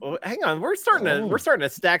 So hang on, we're starting to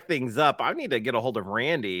stack things up. I need to get a hold of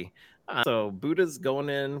Randy. So Buddha's going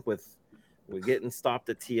in with getting stopped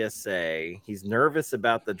at TSA. He's nervous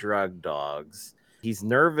about the drug dogs. He's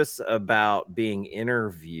nervous about being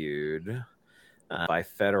interviewed by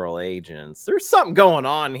federal agents. There's something going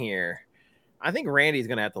on here. I think Randy's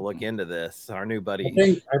going to have to look into this. Our new buddy. I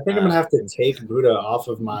think I'm going to have to take Buddha off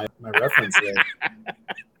of my reference list.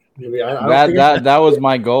 That was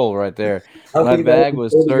my goal right there. My bag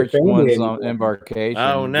was searched once on embarkation.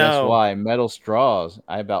 Oh no! Guess why? Metal straws.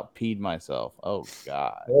 I about peed myself. Oh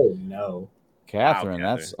God! Oh no! Catherine,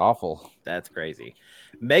 that's awful. That's crazy.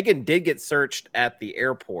 Megan did get searched at the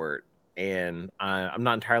airport, and I'm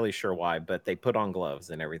not entirely sure why, but they put on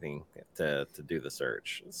gloves and everything to do the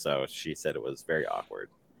search. So she said it was very awkward.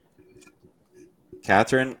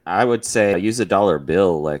 Catherine, I would say use a dollar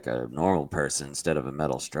bill like a normal person instead of a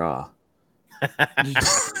metal straw. I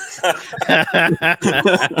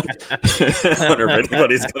wonder if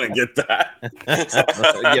anybody's going to get that.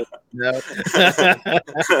 The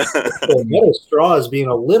metal straw is being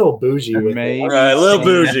a little bougie. With it. All right, a little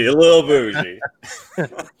bougie.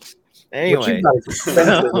 Anyway.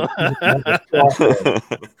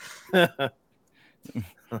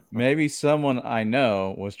 Maybe someone I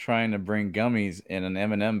know was trying to bring gummies in an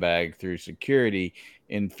M&M bag through security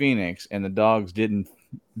in Phoenix, and the dogs didn't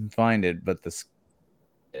find it, but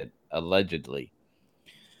allegedly.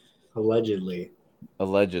 Mm-hmm.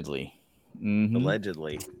 Allegedly.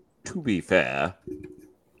 To be fair.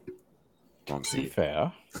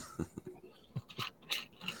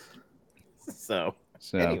 So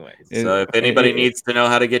anyways. So if anybody needs to know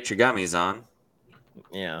how to get your gummies on.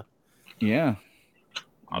 Yeah.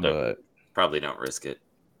 I'll do it. Probably don't risk it.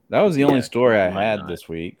 That was the only story I had this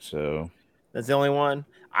week. So that's the only one.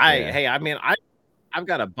 I've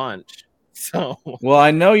got a bunch. So well,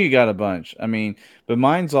 I know you got a bunch. I mean, but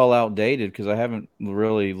mine's all outdated because I haven't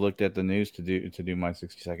really looked at the news to do my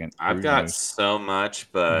 60-second. I've got so much,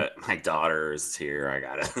 but my daughter is here. I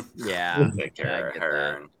gotta take care of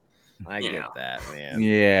her. I get that, man.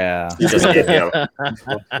 Yeah. She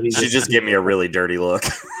just gave me a really dirty look.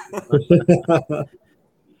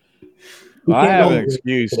 I have an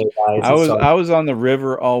excuse. I was on the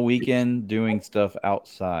river all weekend doing stuff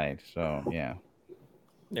outside. So yeah.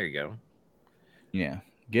 There you go. Yeah.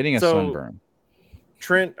 Getting a sunburn.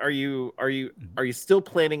 Trent, are you still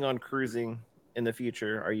planning on cruising in the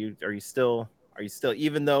future? Are you still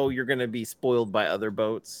even though you're gonna be spoiled by other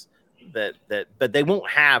boats? But they won't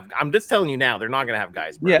have. I'm just telling you now, they're not going to have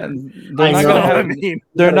guys. Yeah,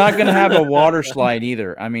 they're not going to have a water slide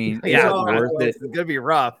either. I mean, it's going to be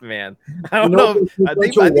rough, man. I don't know. I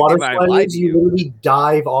think water slide is you literally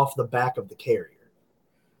dive off the back of the carrier.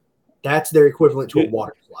 That's their equivalent to a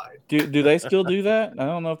water slide. Do they still do that? I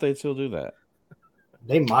don't know if they still do that.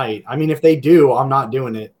 They might. I mean, if they do, I'm not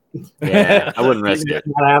doing it. Yeah, I wouldn't risk it. It's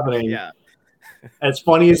not happening. Yeah. As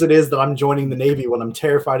funny as it is that I'm joining the Navy when I'm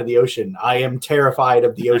terrified of the ocean, I am terrified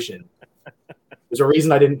of the ocean. There's a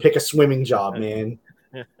reason I didn't pick a swimming job, man.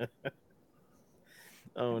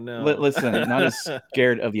 Oh no! Listen, not as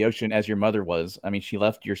scared of the ocean as your mother was. I mean, she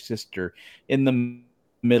left your sister in the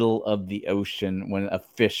middle of the ocean when a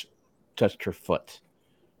fish touched her foot.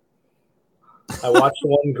 I watched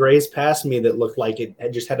one graze past me that looked like it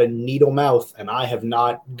just had a needle mouth, and I have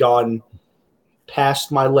not gone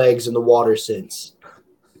past my legs in the water since.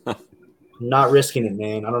 I'm not risking it,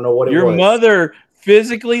 man. I don't know what it was. Your mother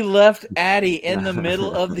physically left Addie in the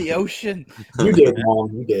middle of the ocean. You did,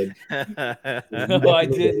 Mom. You did. No, I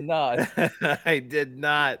did not. I did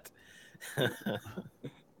not.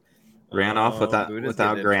 Ran off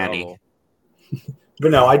without Granny. But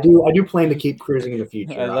no, I do plan to keep cruising in the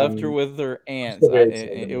future. I left her with her aunts.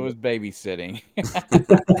 It was babysitting.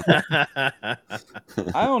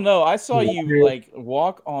 I don't know. I saw you like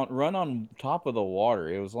run on top of the water.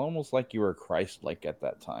 It was almost like you were Christ-like at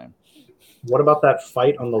that time. What about that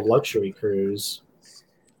fight on the luxury cruise?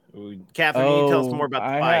 Catherine, can you tell us more about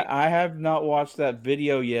the fight? I have not watched that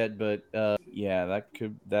video yet, but yeah,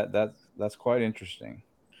 that's quite interesting.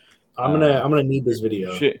 I'm gonna need this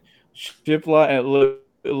video. Ship Life, look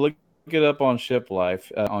it up on Ship Life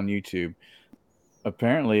on YouTube.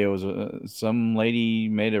 Apparently, it was some lady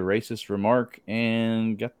made a racist remark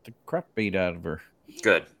and got the crap beat out of her.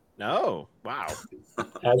 Good. No, wow.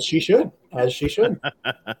 As she should. As she should.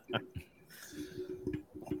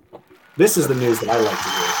 This is the news that I like to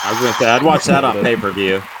hear. I was going to say, I'd watch that on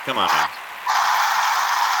pay-per-view. Come on now.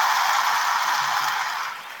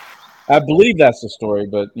 I believe that's the story,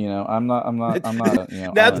 but I'm not.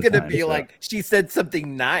 That's gonna be like she said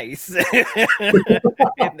something nice, and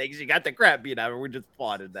she got the crap beat out of her. We just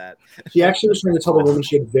plotted that. She actually was trying to tell the woman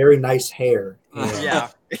she had very nice hair. Yeah.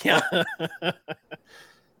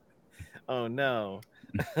 Oh no.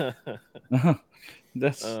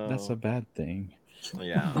 That's a bad thing.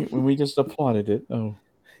 Yeah. We just applauded it. Oh.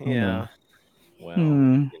 Yeah. Well,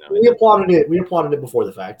 we applauded it. We applauded it before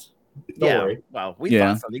the fact. Don't worry. Well, we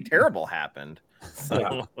thought something terrible happened. So.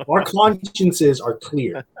 Yeah. Our consciences are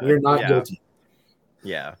clear. We're not guilty.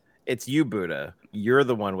 Yeah. It's you, Buddha. You're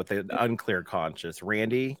the one with the unclear conscience.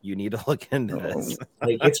 Randy, you need to look into this.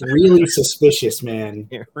 Like, it's really suspicious, man.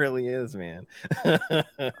 It really is, man.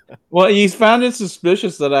 Well, you found it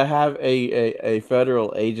suspicious that I have a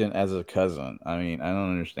federal agent as a cousin. I mean, I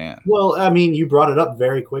don't understand. Well, I mean, you brought it up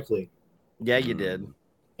very quickly. Yeah, you did.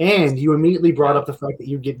 And you immediately brought up the fact that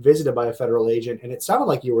you get visited by a federal agent, and it sounded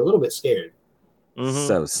like you were a little bit scared. Mm-hmm.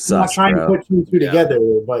 So sus, I'm not trying to put two and two together,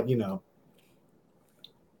 but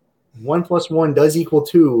 1 + 1 does equal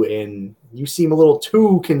 2, and you seem a little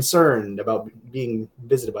too concerned about being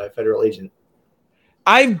visited by a federal agent.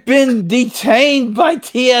 I've been detained by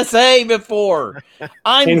TSA before.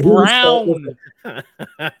 I'm brown. I'm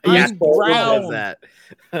brown.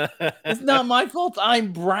 It's not my fault.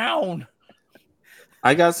 I'm brown.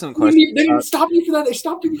 I got some questions. They didn't stop you for that. They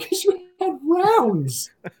stopped you because you had rounds.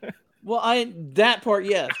 Well, that part,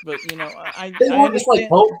 yes, but they weren't just like,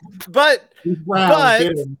 so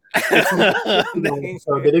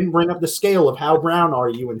they didn't bring up the scale of how brown are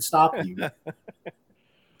you and stop you.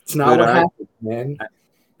 It's not what happened, man.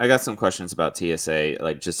 I got some questions about TSA,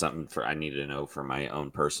 like just something I need to know for my own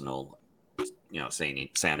personal,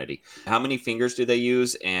 sanity. How many fingers do they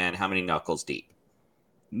use, and how many knuckles deep?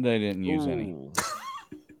 They didn't use any.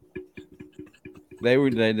 They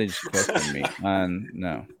just questioned me.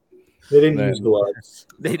 No. They didn't use gloves.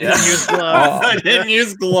 They didn't use gloves. I didn't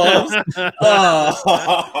use gloves.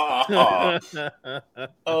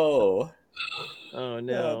 Oh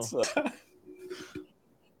no.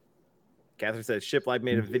 Catherine said Ship Life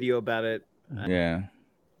made a video about it. Yeah.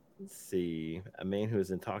 Let's see. A man who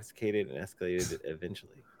was intoxicated and escalated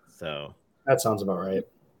eventually. So that sounds about right.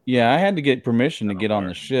 Yeah, I had to get permission to get on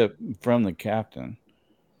the ship from the captain.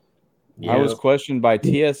 Yeah. I was questioned by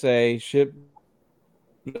TSA, ship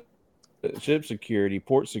security,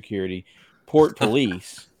 port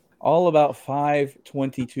police, all about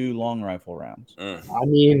 5.22 long rifle rounds. I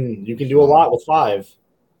mean, you can do a lot with 5.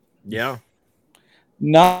 Yeah.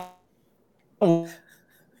 Not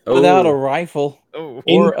without a rifle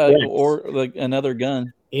or like another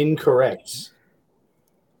gun. Incorrect.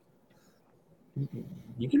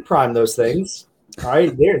 You can prime those things. All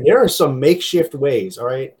right. There are some makeshift ways. All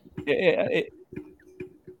right. You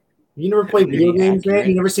never played video games, man?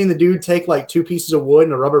 You never seen the dude take like 2 pieces of wood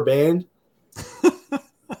and a rubber band?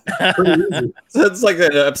 Pretty easy. That's like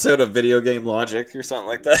an episode of Video Game Logic or something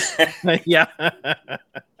like that. Yeah.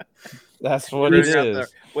 That's what it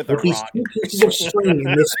is. With these 2 pieces of string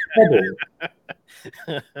in this pebble.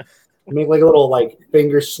 Make like a little like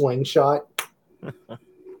finger slingshot.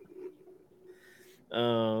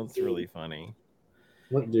 Oh, it's really funny.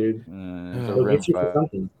 What, dude?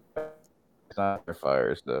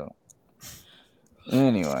 fires though.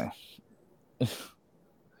 Anyway,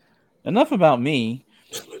 enough about me.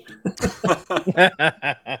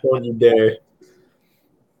 Don't you dare.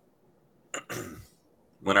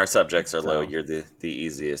 When our subjects are low, you're the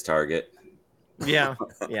easiest target. Yeah.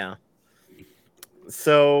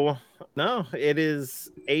 So no, it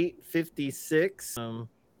is 8:56.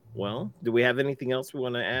 Well, do we have anything else we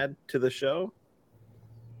want to add to the show?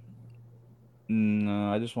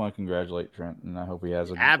 No, I just want to congratulate Trent, and I hope he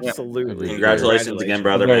has absolutely. Congratulations again,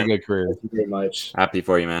 brother. Very good career. Thank you very much. Happy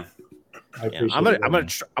for you, man. I appreciate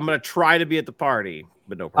I'm gonna try to be at the party,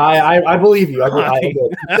 but no problem. I believe you. You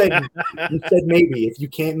said maybe. If you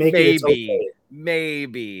can't make it, it's okay.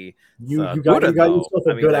 Maybe you got yourself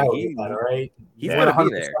a good outlet, all right? He's gonna be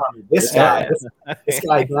there. This guy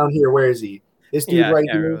down here, where is he? This dude right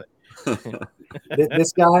here. Really.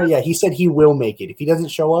 This guy, he said he will make it. If he doesn't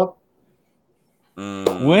show up,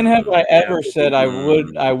 when have I ever said I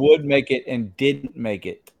would make it and didn't make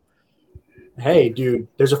it? Hey, dude,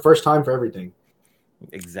 there's a first time for everything.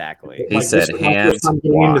 Exactly. He said hands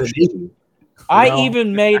washed. I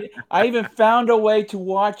even found a way to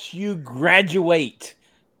watch you graduate.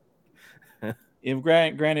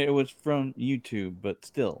 Granted, it was from YouTube, but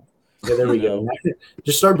still. Yeah, there we go.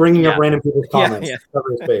 Just start bringing up random people's comments.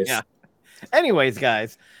 Cover his face. Yeah. Anyways,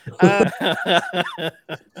 guys,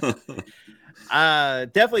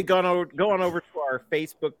 definitely go on over to our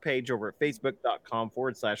Facebook page over at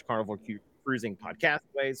facebook.com/Carnival Cruising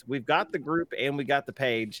Podcastaways. We've got the group and we got the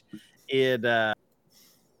page.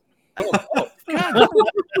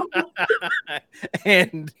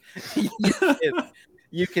 And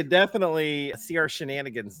you can definitely see our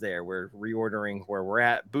shenanigans there. We're reordering where we're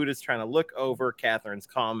at. Buddha's trying to look over Catherine's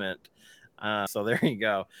comment. So there you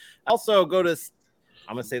go. Also, go to,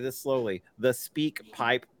 I'm going to say this slowly, the Speak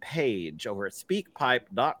Pipe page over at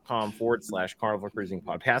speakpipe.com/Carnival Cruising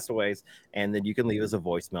Podcastaways. And then you can leave us a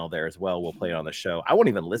voicemail there as well. We'll play it on the show. I won't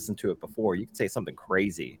even listen to it before. You can say something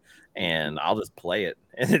crazy and I'll just play it.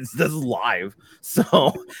 And this is live.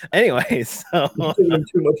 So anyways, too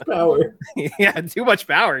much power. Yeah, too much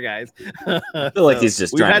power, guys. I feel like he's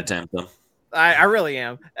just trying to tempt them. I really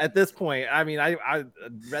am at this point. I mean, I'd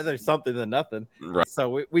rather something than nothing. Right.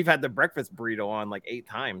 So we've had the breakfast burrito on like 8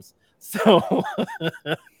 times. So,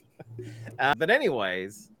 but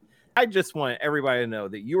anyways, I just want everybody to know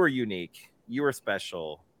that you are unique, you are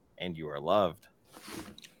special, and you are loved.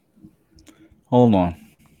 Hold on.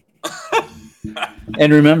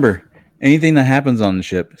 And remember, anything that happens on the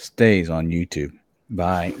ship stays on YouTube.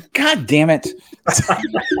 Bye. God damn it.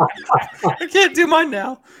 I can't do mine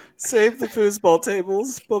now. Save the foosball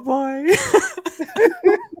tables. Bye-bye.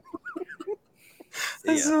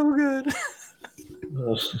 That's so good.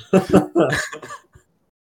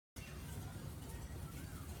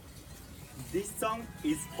 This song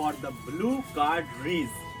is for the blue card Reese.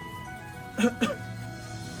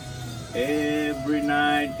 Every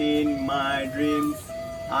night in my dreams,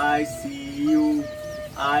 I see you,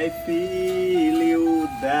 I feel you,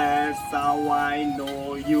 that's how I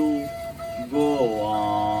know you. Go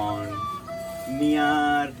on,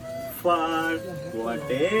 near, far,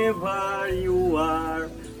 whatever you are,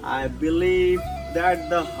 I believe that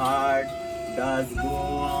the heart does go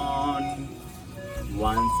on.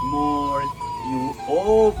 Once more, you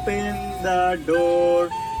open the door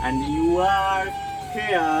and you are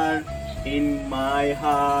here in my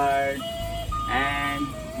heart, and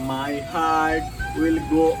my heart will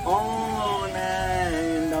go on